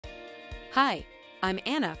Hi, I'm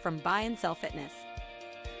Anna from Buy and Sell Fitness.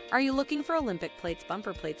 Are you looking for Olympic plates,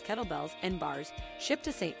 bumper plates, kettlebells, and bars shipped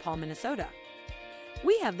to St. Paul, Minnesota?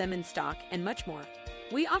 We have them in stock and much more.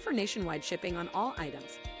 We offer nationwide shipping on all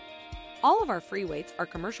items. All of our free weights are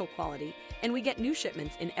commercial quality, and we get new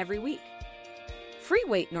shipments in every week. Free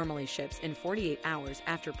weight normally ships in 48 hours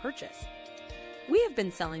after purchase. We have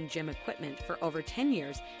been selling gym equipment for over 10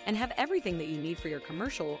 years and have everything that you need for your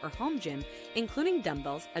commercial or home gym, including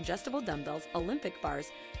dumbbells, adjustable dumbbells, Olympic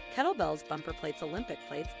bars, kettlebells, bumper plates, Olympic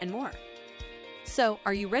plates, and more. So,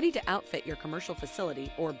 are you ready to outfit your commercial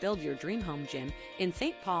facility or build your dream home gym in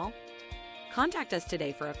St. Paul? Contact us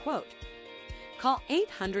today for a quote. Call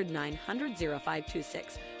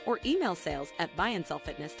 800-900-0526 or email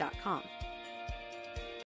sales@buyandsellfitness.com.